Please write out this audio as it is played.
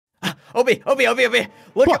Obi.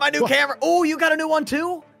 Look at my new camera. Oh, you got a new one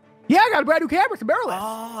too? Yeah, I got a brand new camera. It's a mirrorless.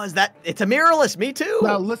 Oh, it's a mirrorless. Me too.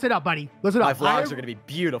 Now, listen up, buddy. Listen My up. vlogs are going to be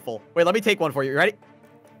beautiful. Wait, let me take one for you. You ready?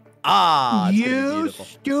 Ah, it's gonna be You beautiful.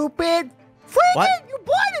 stupid freaking! What? You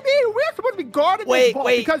blinded me. We're supposed to be guarding this vault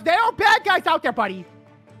because there are bad guys out there, buddy.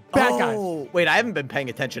 Bad guys. Oh, wait, I haven't been paying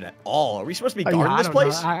attention at all. Are we supposed to be guarding this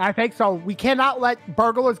place? I think so. We cannot let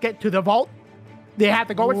burglars get to the vault. They have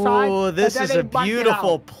to go inside. Oh, this is a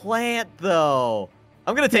beautiful plant, though.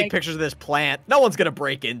 I'm going to take pictures of this plant. No one's going to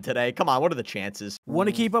break in today. Come on, what are the chances? Want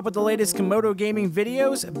to keep up with the latest Camodo Gaming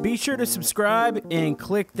videos? Be sure to subscribe and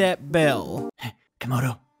click that bell.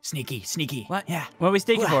 Camodo, sneaky. What? Yeah. What are we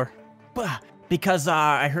sneaking for? Because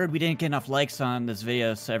I heard we didn't get enough likes on this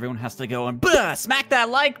video, so everyone has to go and smack that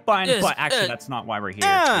like button. But actually, that's not why we're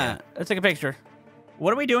here. Let's take a picture.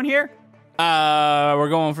 What are we doing here? We're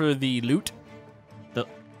going for the loot.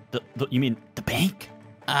 You mean the bank?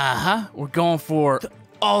 Uh-huh. We're going for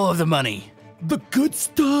all of the money. The good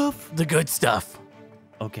stuff. The good stuff.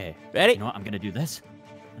 Okay. Ready? You know what? I'm gonna do this.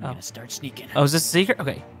 I'm gonna start sneaking. Oh, is this a secret?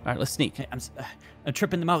 Okay. All right, let's sneak. Okay, I'm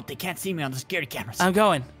tripping them out. They can't see me on the security cameras. I'm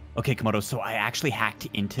going. Okay, Camodo. So I actually hacked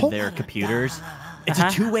into their computers. It's a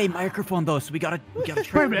two-way microphone, though, so we gotta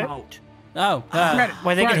trip them out. Oh.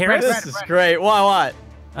 Why they can hear us? This is great. What?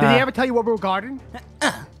 Did he ever tell you what we were guarding?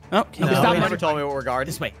 Oh, No, he never told me what we're guarding.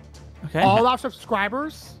 This way. okay. All our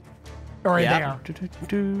subscribers are in there.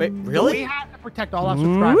 Wait, really? We have to protect all our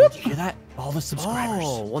subscribers. Did you hear that? All the subscribers.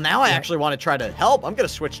 Oh, well, now I actually want to try to help. I'm going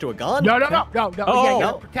to switch to a gun. No.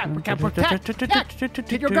 Oh. Protect.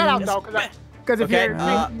 Get your gun out, though, because if you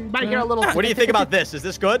might get a little... What do you think about this? Is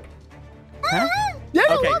this good? Yeah,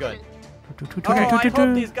 Okay, good. Oh, I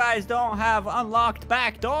hope these guys don't have unlocked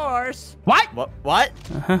back doors. What? What?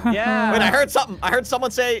 Yeah. Wait, I heard something. I heard someone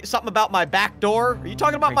say something about my back door. Are you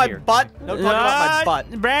talking about my butt? No, talking about my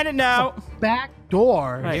butt. Brandon, no. Back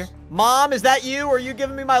door. Right here. Mom, is that you? Are you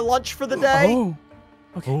giving me my lunch for the day? Oh.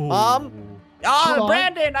 Okay. Mom? Oh,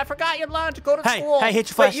 Brandon, I forgot your lunch. Go to school. Hey, hit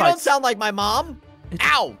your Wait, you don't flashlights. sound like my mom.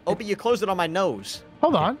 Ow! Obi, you closed it on my nose.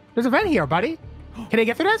 Hold on. There's a vent here, buddy. Can I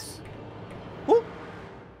get through this?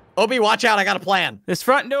 Obi, watch out. I got a plan. This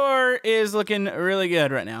front door is looking really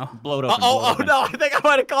good right now. Blow it open. Oh no, I think I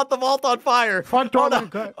might have caught the vault on fire. Front door Oh, no. looking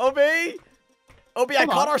good. Obi, I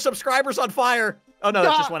caught our subscribers on fire. Oh no, it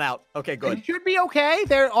just went out. Okay, good. It should be okay.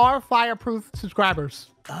 There are fireproof subscribers.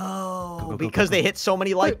 Oh, because they hit so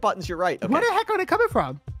many like buttons. You're right. Okay. Where the heck are they coming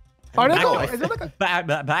from? Are they going? Is it like a...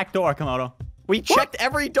 Back door, Camodo. We checked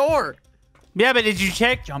every door. Yeah, but did you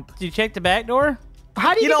check? Did you check the back door?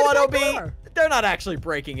 How do you know get what, the Obi? back door? They're not actually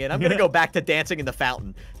breaking in. I'm gonna go back to dancing in the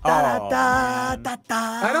fountain. I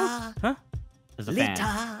don't... Huh? There's a fan.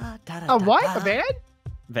 A what? A van?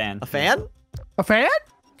 Van. A fan? A fan?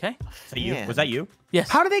 Okay. Was that you? Yes.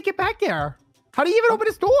 How do they get back there? How do you even open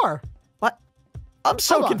this door? What? I'm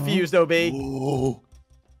so Hold on. confused, Obi. Hold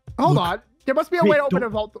on. There must be a way to open a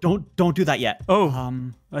vault. Don't do that yet.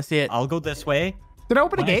 Oh. Let's see it. I'll go this way. Did I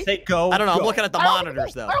open a When I gate? say go. I don't know. I'm go. looking at the I opened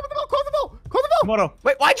monitors, the though. vault. I opened the vault. Close the vault. Close the vault. Camodo.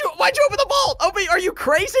 Wait, why'd you open the vault? Obi, are you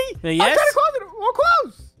crazy? I'm Yes. trying to close it. We're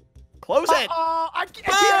close. Close it. I can't.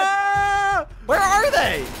 Ah! Where are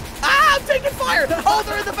they? Ah, I'm taking fire. Oh,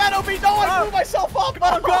 they're in the vent, Obi. No, I blew myself up.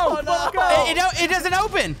 Oh, no. It doesn't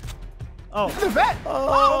open. Oh. The vet.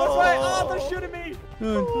 Oh, That's right. Oh, they're shooting me.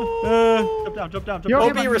 Jump down. You're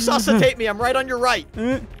Obi, resuscitate me. I'm right on your right.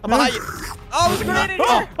 I'm behind you. Oh, there's a grenade in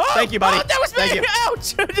Oh, here. thank you, buddy. Oh, that was Thank me. you.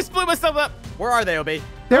 Ouch. I just blew myself up. Where are they, Obi?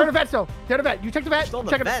 They're in the vet still. They're in the vet. You check the vet. Still in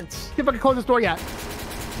the Check it. vents. See if I can close this door yet.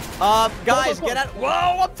 Guys, Go. get out. Whoa,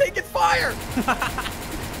 I'm taking fire.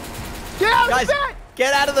 Get out of Guys, the vet.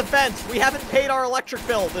 get out of the vents. We haven't paid our electric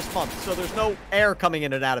bill this month, so there's no air coming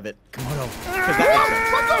in and out of it. Camodo. 'Cause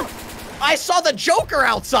that makes sense. I saw the Joker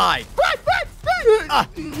outside.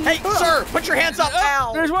 Hey, sir, put your hands up.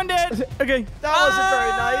 Ow. There's one dead. Okay. That wasn't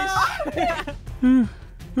very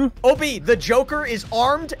nice. Obi, the Joker is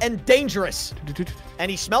armed and dangerous.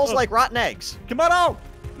 And he smells like rotten eggs. Camodo.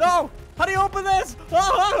 No. How do you open this?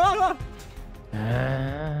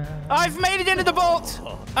 I've made it into the vault.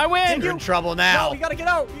 I win. You're in trouble now. No, you gotta get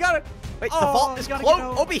out. You gotta. Wait, the vault is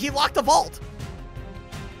closed. Obi, he locked the vault.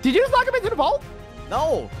 Did you just lock him into the vault?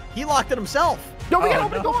 No, he locked it himself. No, we gotta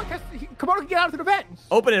open the door because Camodo can get out of the vent.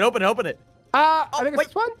 Open it. I think it's wait,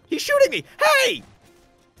 this one. He's shooting me. Hey!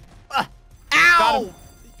 Ow!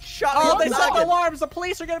 Shut Oh, up. they set the alarms. The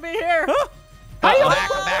police are gonna be here. How do you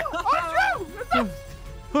Back.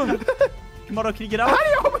 Oh, Camodo, can you get out? how do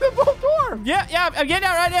you open the vault door? Yeah, I'm getting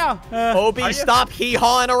out right now. Obi, stop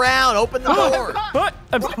hee-hawing around. Open the door. What?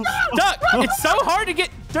 I'm stuck. It's so hard to get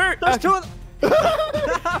dirt. There's two of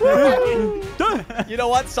You know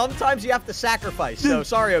what? Sometimes you have to sacrifice. So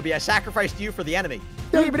sorry, Obi. I sacrificed you for the enemy.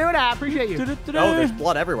 No, you've been doing that. I appreciate you. Oh, there's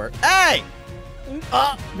blood everywhere. Hey!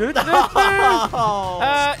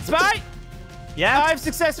 Spy, Yeah? I've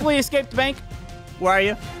successfully escaped the bank. Where are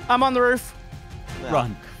you? I'm on the roof.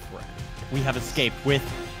 Run. We have escaped with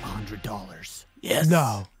 $100. Yes.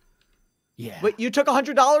 No. Yeah. Wait, you took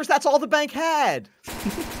 $100? That's all the bank had.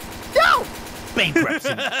 No! Bankruptcy.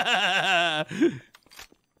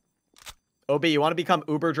 Obi, you want to become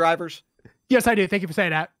Uber drivers? Yes, I do. Thank you for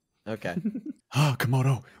saying that. Okay. Oh,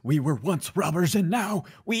 Camodo, we were once robbers and now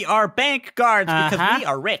we are bank guards because we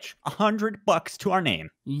are rich. $100 to our name.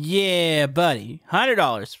 Yeah, buddy.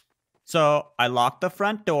 $100. So I locked the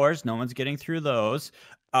front doors. No one's getting through those.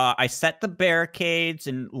 I set the barricades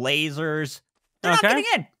and lasers. They're not getting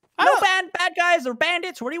in. No bad guys or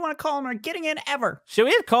bandits, what do you want to call them, are getting in ever. Should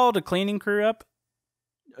we have called a cleaning crew up?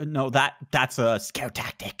 No, that's a scout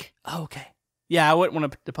tactic. Oh, okay. Yeah, I wouldn't want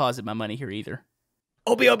to deposit my money here either.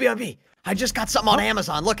 Obi. I just got something on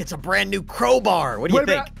Amazon. Look, it's a brand new crowbar. What do you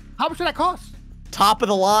think? How much did that cost? Top of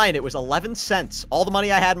the line. It was 11 cents. All the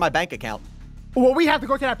money I had in my bank account. Well, we have to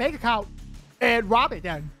go to that bank account and rob it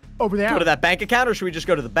then. Over there. Go to that bank account, or should we just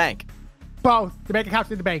go to the bank? Both. The bank account's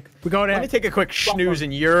in the bank. We go there. Let me take a quick snooze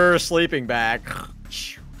in your sleeping bag.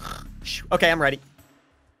 Okay, I'm ready.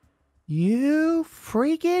 You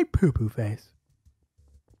freaking poo-poo face.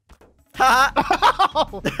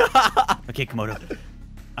 Okay, Camodo.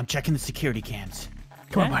 I'm checking the security cams.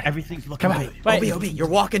 Come on, buddy. Everything's looking good. Obi, you're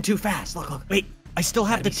walking too fast. Look. Wait, I still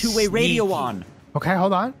have the two-way radio on. Okay,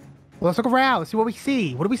 hold on. Well, let's look around. Let's see what we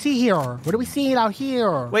see. What do we see here? What are we seeing out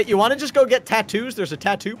here? Wait, you want to just go get tattoos? There's a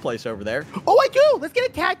tattoo place over there. Oh, I do. Let's get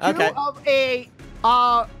a tattoo of a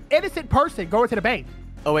innocent person going to the bank.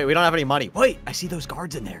 Oh, wait, we don't have any money. Wait, I see those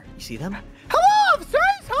guards in there. You see them? Hello, officers.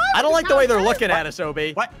 Hi. I don't like the way they're looking at us,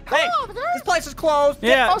 Obi. What? Hello, Hey, officers. this place is closed.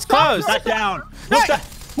 Yeah, it's closed. Sit down.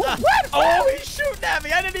 What? Oh, he's shooting at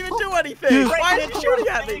me. I didn't even do anything. Why is he shooting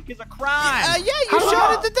at me? Is a crime. Yeah, you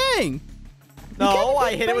shot at the thing. No,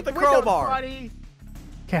 I hit it with the crowbar. Okay,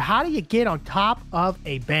 how do you get on top of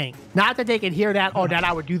a bank? Not that they can hear that or that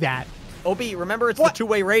I would do that. Obi, remember it's the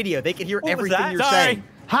two-way radio. They can hear everything you're saying.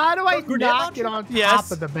 How do I not get on top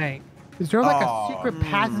of the bank? Is there like a secret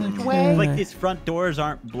passageway? Like these front doors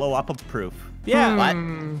aren't blow-up proof. Yeah. What?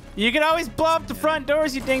 You can always blow up the front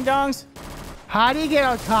doors, you ding-dongs. How do you get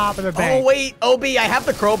on top of the bank? Oh, wait, Obi, I have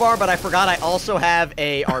the crowbar, but I forgot I also have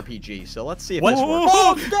a RPG. So let's see if this works.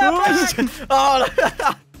 Oh,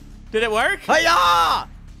 Did it work? Hi-ya!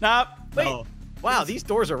 Nope. Wait. No. Wow, these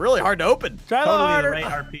doors are really hard to open. Try a little Totally the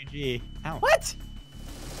harder. right RPG. Ow. What?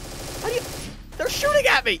 How do you... They're shooting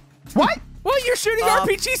at me. What? Well, you're shooting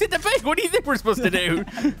RPGs at the bank. What do you think we're supposed to do?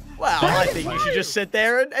 Well, I think you should just sit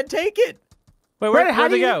there and take it. Wait, Brandon,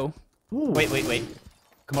 where'd they you- go? Wait.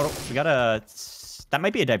 Camodo, we gotta... That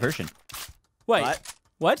might be a diversion. Wait.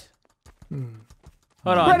 What? Hold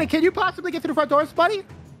on. Brandon, can you possibly get to the front doors, buddy?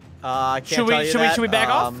 I can't tell you that. Should we back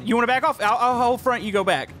off? You want to back off? I'll hold front. You go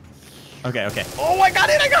back. Okay. Oh, I got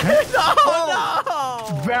it!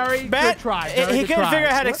 No! Very good try. He couldn't figure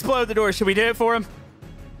out how to explode the door. Should we do it for him?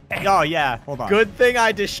 Oh, yeah. Hold on. Good thing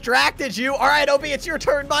I distracted you. All right, Obi, it's your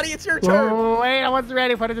turn, buddy. It's your turn. Oh, wait, I wasn't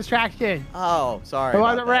ready for the distraction. Oh, sorry. I about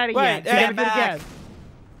wasn't that. ready Wait, yet. You gotta do it back. again.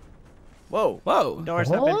 Whoa. Whoa. Doors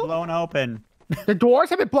have been blown open. The doors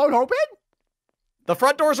have been blown open? The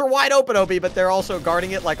front doors are wide open, Obi, but they're also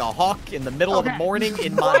guarding it like a hawk in the middle of the morning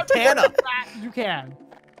in Montana. As fast as you can.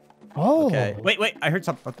 Oh. Okay. Wait. I heard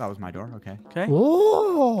something. Oh, that was my door. Okay. Okay.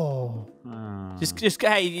 Oh.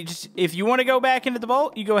 Hey, if you want to go back into the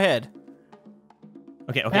vault, you go ahead.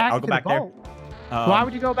 Okay. Back I'll to go back the there. vault. Why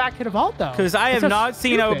would you go back to the vault, though? Because I have That's not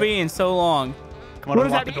seen stupid. OB in so long. Come on, What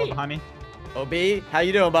does lock that the door mean? behind me. Obi, how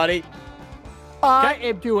you doing, buddy? I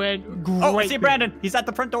am doing great. Oh, I see Brandon. He's at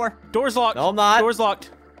the front door. Door's locked. No, I'm not. Door's locked.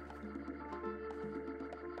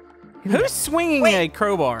 Who's swinging a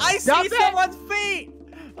crowbar? I see Nothing. someone's feet.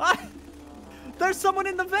 There's someone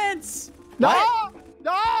in the vents. No!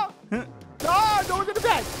 No! No! No one's in the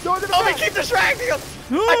bed! No one's in the Obi, bed! keep distracting him.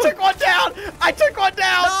 I took one down. Yes,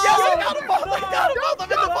 I got them both. I got them both.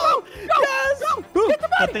 I'm in the vault. Yes. Get the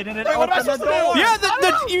But money! they didn't Wait, what am I open the supposed to do? door.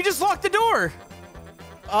 Yeah, you just locked the door.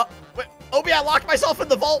 Wait, Obi, I locked myself in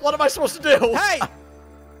the vault. What am I supposed to do? Hey!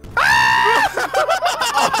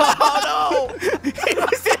 Oh, no.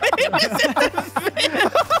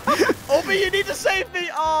 Obi, you need to save me.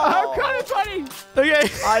 I'm Oh. coming, buddy! Okay.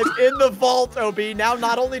 I'm in the vault, Obi. Now,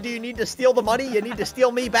 not only do you need to steal the money, you need to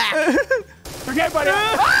steal me back. Okay, buddy.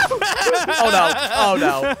 Oh, no. Oh,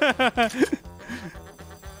 no.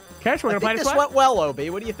 Cash, we're I gonna play think this this one? went well, Obi.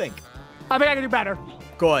 What do you think? I think I can do better.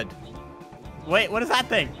 Good. Wait, what is that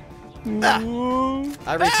thing?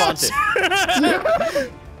 I refunded.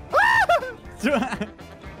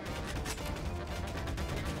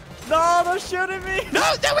 No, they're shooting me.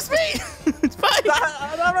 No, that was me. It's fine.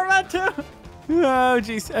 I never meant to. Oh,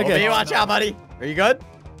 jeez. Okay. Okay, watch out, buddy. Are you good?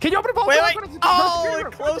 Can you open the vault? Wait. Go to Oh, the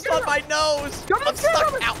it closed on my nose. Go to the I'm stuck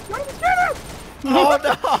scanner. out. Go to the scanner. Oh,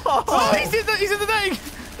 no. Oh, he's in the thing.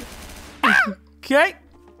 Okay.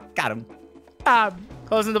 Got him.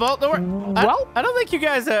 Closing the vault door. Well, I don't think you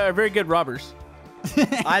guys are very good robbers.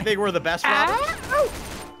 I think we're the best robbers. oh.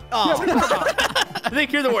 Oh, I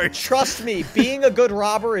think you're the worst. trust me, being a good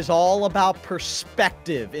robber is all about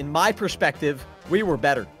perspective. In my perspective, we were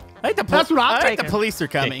better. I think the That's what I'm I think the thinking. police are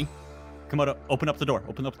coming. Komodo, open up the door.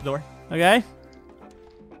 Open up the door. Okay.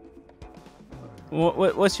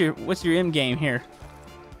 What's your end game here?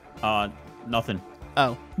 Nothing.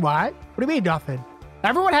 Oh. What? What do you mean nothing?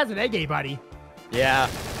 Everyone has an egg game, buddy. Yeah.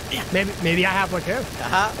 Maybe I have one too.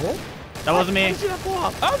 Oh. That wasn't me.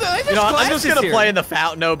 Oh, there's You know, I'm glasses just gonna here. play in the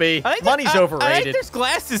fountain, OB. I think Money's I think overrated. there's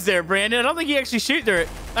glasses there, Brandon. I don't think you actually shoot through it.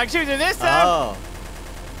 I can shoot through this time. Oh.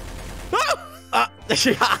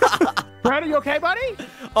 Brandon, you okay, buddy?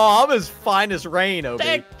 Oh, I'm as fine as rain, OB.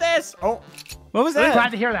 Take this. Oh, What was that? Glad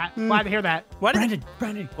to hear that. Glad to hear that. What?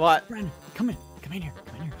 Brandon, What? come in. Come in here.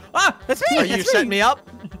 Come in here. Ah, That's me. Are you setting me up?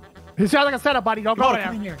 You sound like a setup, buddy. Don't go come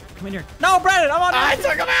there. in here. Come in here. No, Brandon, I'm on. I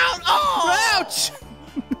took him out. Oh. Ouch!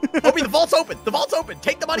 OB, the vault's open. The vault's open.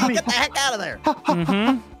 Take the money and get the heck out of there.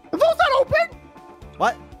 The vault's not open.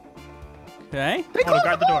 What? Okay. They closed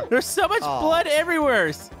guard the door. There's so much Oh. blood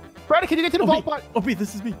everywhere. Brandon, can you get to the vault? But Opie,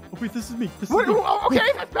 this is me. Opie, this is me. This is What- me.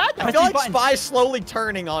 okay, that's bad. I feel like Spy's slowly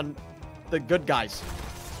turning on the good guys.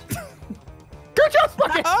 Good job,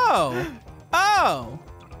 Spy. Oh.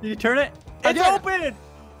 Did you turn it? I It's did. open.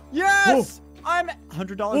 Yes. I'm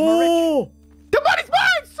 $100 more rich. Oh. The money's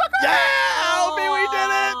mine, sucker. Yeah, OB, we did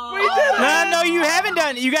it. We did it. No, you haven't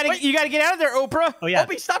done it. You gotta get out of there, Oprah. Oh yeah.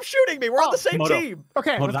 OB, stop shooting me. We're on the same Komodo. team.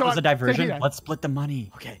 Okay, Komodo, let's that go was on. a diversion. Take it. Let's split the money.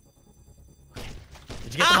 Okay.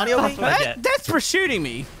 Did you get the money, OB? That's for shooting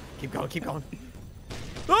me. Keep going. Keep going.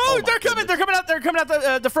 Oh, my they're coming. They're coming out. They're coming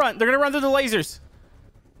out the front. They're gonna run through the lasers.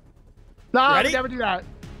 No, I Ready? would never do that.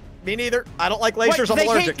 Me neither. I don't like Wait, lasers. I'm they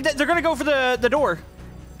allergic. can't- They're gonna go for the door.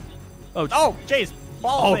 Oh, Jace.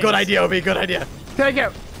 Oh, good idea, OB. Good idea. Thank you.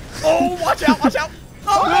 Oh, watch out. Watch out.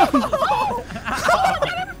 Oh.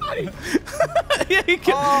 Everybody.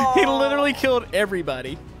 Yeah, he literally killed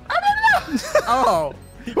everybody. Oh.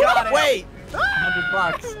 He got it. Wait.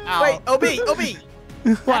 $100. Ow. Wait, OB.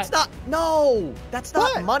 What? That's not. No. That's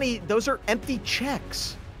not What? money. Those are empty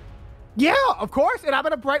checks. Yeah, of course. And I'm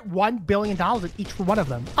gonna write $1 billion in each one of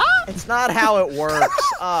them. It's not how it works.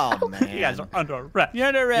 Oh, man. You guys are under arrest. You're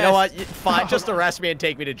under arrest. You know what? Fine. Just arrest me and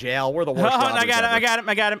take me to jail. We're the worst. Oh, I robbers got him. ever.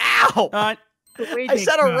 I got him. Ow! Wait, I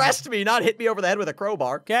said arrest me, not hit me over the head with a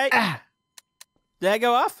crowbar. Okay. Did that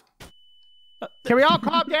go off? Can we all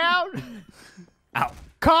calm down? Ow.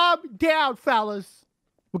 Calm down, fellas.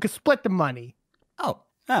 We can split the money. Oh.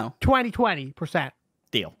 20%.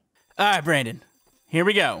 Deal. All right, Brandon. Here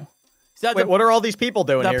we go. So Wait, what are all these people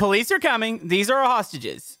doing the here? police are coming. These are our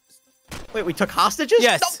hostages. Wait, we took hostages?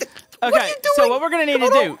 Yes. No, Okay, what are you doing? so what we're gonna need to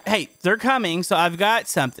Komodo? do? Hey, they're coming, so I've got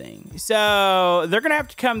something. So they're gonna have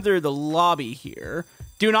to come through the lobby here.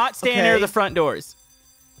 Do not stand near Okay. the front doors.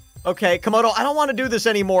 Okay, Camodo, I don't want to do this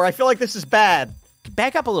anymore. I feel like this is bad.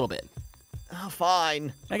 Back up a little bit. Oh,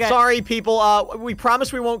 fine. Okay. Sorry, people. We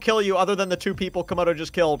promise we won't kill you other than the 2 people Camodo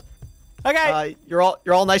just killed. Okay. You're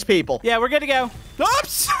all nice people. Yeah, we're good to go.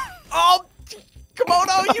 Oops. Oh,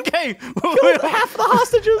 Camodo, you Okay. killed half the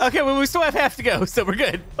hostages. Okay, well, we still have half to go, so we're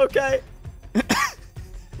good. Okay.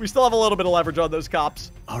 We still have a little bit of leverage on those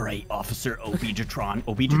cops. All right, Officer Obijatron.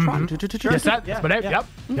 Obijatron. Yes, that's my name. Yep.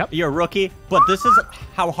 Yep. You're a rookie, but this is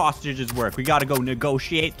how hostages work. We gotta go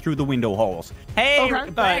negotiate through the window holes. Hey, Okay.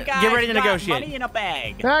 bad guys, Get ready to got negotiate. Money in a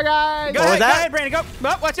bag. Hey, guys. Go What was ahead, go that? ahead, Brandon. Go.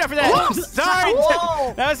 Oh, watch out for that. Whoa. Sorry.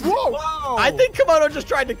 Whoa. That was. Whoa. I think Camodo just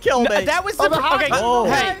tried to kill me. That was the. Oh, the Okay. hostages Whoa.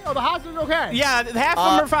 okay? Hey. Oh, the hostages okay? Yeah, half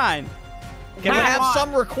of them are fine. Can we Come have on.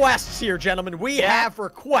 some requests here, gentlemen? We have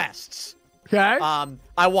requests. Okay.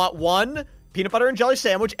 I want 1 peanut butter and jelly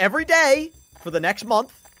sandwich every day for the next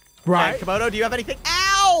month. right. And Camodo, do you have anything?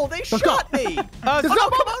 Ow! They shot me! Oh, no,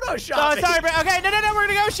 Camodo shot me! sorry, Brandon. Okay, no, we're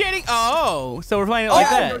negotiating. Oh, so we're playing it like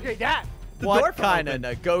that. Okay, that. What door kind of open.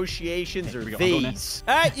 negotiations are we go, I'll go these?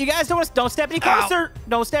 All right, you guys don't step any closer.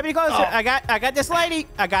 Don't step any closer. Oh. I got this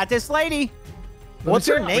lady. What's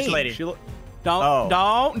her Which name? lady? She Don't.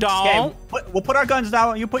 Okay, Don't. we'll put our guns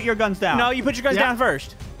down. You put your guns down. No, you put your guns Yeah. down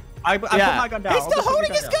first. I put my gun down. He's still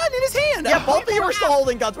holding his gun in his hand. Yeah, both of you are still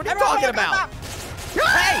holding guns. What are you talking about?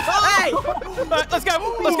 Hey! Let's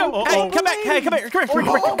go. Let's go. Hey, come back. Hey, come here. Come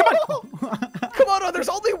on. Come on, there's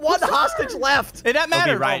only one hostage left. It doesn't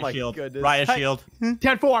matter. Okay, riot Oh my shield. goodness. Riot shield.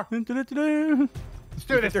 10-4. Let's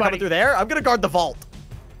do this, They're coming buddy. through there. I'm gonna guard the vault.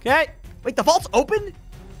 Okay. Wait, the vault's open?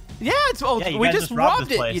 Yeah, it's Yeah, you we guys just just robbed robbed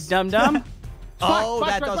this it, place. you dum-dum. Oh, Spy,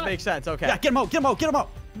 that spy, does spy. make sense. Okay. Yeah, get him out. Get him out. Get him out.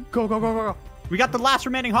 Go, go, go, go, go. We got the last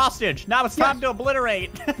remaining hostage. Now it's time to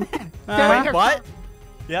obliterate. Right here. What?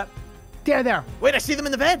 Yep. Stand there. Wait, I see them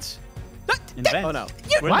in the vents. In the vents. Oh no.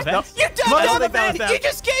 We're in What? the vents. You I don't dumb think that was dumb. them. You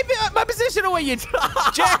just gave my position away, you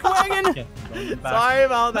jackwagon. Okay, going back. Sorry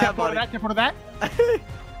about that, Take buddy. that, take that.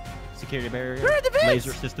 Security barrier. Where are the vents?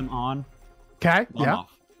 Laser system on. Okay, Alarm yeah.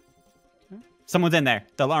 off. Someone's in there.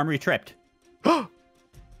 The alarm retripped.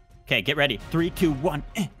 Okay, get ready. 3, 2, 1.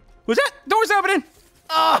 What's that? Door's opening.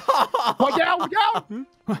 One down, one down.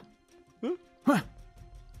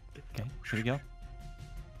 Okay, here we go.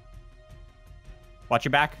 Watch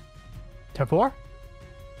your back. 10-4.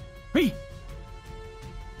 Whee!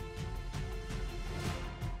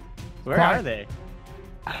 Where Why? are they?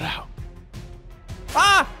 I don't know.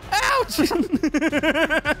 Ah! Ouch!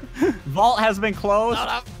 Vault has been closed.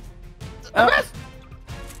 Miss!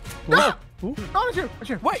 No. No, it's you. It's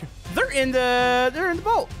you. Wait, they're in the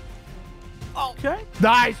vault. Okay.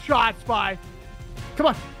 Nice shot, Spy. Come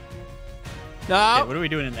on. No. Okay, what are we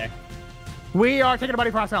doing in there? We are taking the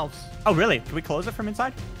money for ourselves. Oh, really? Can we close it from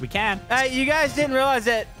inside? We can. You guys didn't realize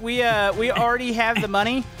that we already have the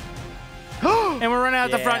money, and we're running out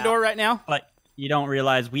the front Yeah. door right now. But you don't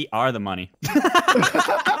realize we are the money.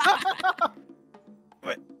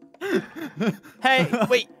 Hey,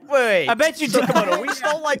 Wait. I bet you So, did. Camodo, we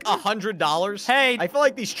stole like $100. Hey. I feel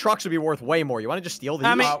like these trucks would be worth way more. You want to just steal these?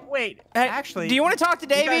 I mean- Wait, Hey, actually. do you want to talk to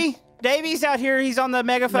Davey? guys- Davey's out here. He's on the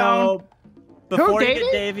megaphone. No. Before you Davey?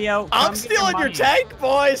 get Davey out, I'm come get stealing your money. tank,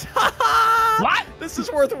 boys. What? This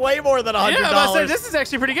is worth way more than $100. Yeah, I was gonna say, this is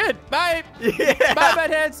actually pretty good. Bye. Yeah. Bye,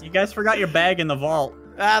 buttheads. You guys forgot your bag in the vault.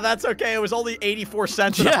 That's okay. It was only 84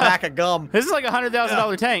 cents in a Yeah. pack of gum. This is like a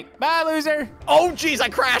 $100,000 tank. Bye, loser. Oh, jeez, I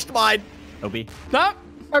crashed mine. Obi. No.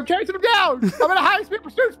 I'm chasing him down. I'm in a high-speed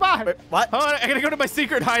pursuit, Spy. Wait, what? Hold on, I gotta go to my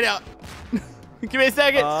secret hideout. Give me a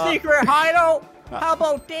second. Secret hideout. How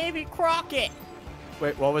about Davy Crockett?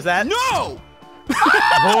 Wait, what was that? No!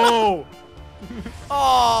 Oh.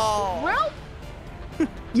 Oh. Well,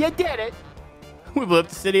 you did it. We blew up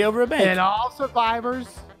the city over a bank. And all survivors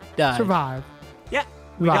Died. survive. Yeah.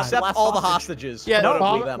 We got Except Last all the hostage. hostages. Yeah, no,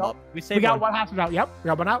 no, blew them no. up. We We saved got one. one hostage out. Yep, we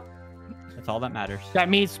got one out. That's all that matters. That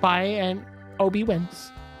means Spy and Obi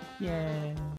wins. Yay.